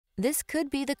This could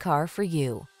be the car for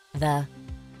you. The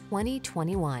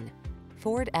 2021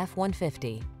 Ford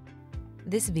F-150.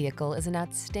 This vehicle is an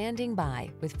outstanding buy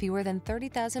with fewer than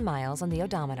 30,000 miles on the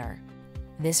odometer.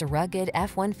 This rugged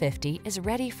F-150 is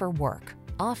ready for work,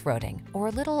 off-roading, or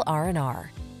a little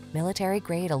R&R.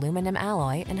 Military-grade aluminum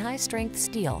alloy and high-strength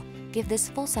steel give this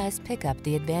full-size pickup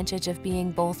the advantage of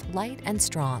being both light and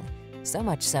strong, so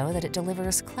much so that it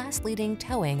delivers class-leading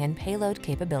towing and payload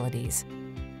capabilities.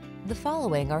 The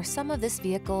following are some of this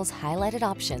vehicle's highlighted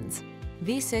options: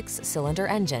 V6 cylinder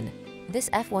engine. This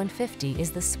F-150 is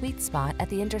the sweet spot at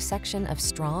the intersection of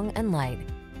strong and light.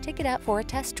 Take it out for a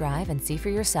test drive and see for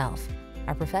yourself.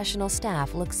 Our professional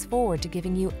staff looks forward to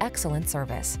giving you excellent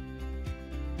service.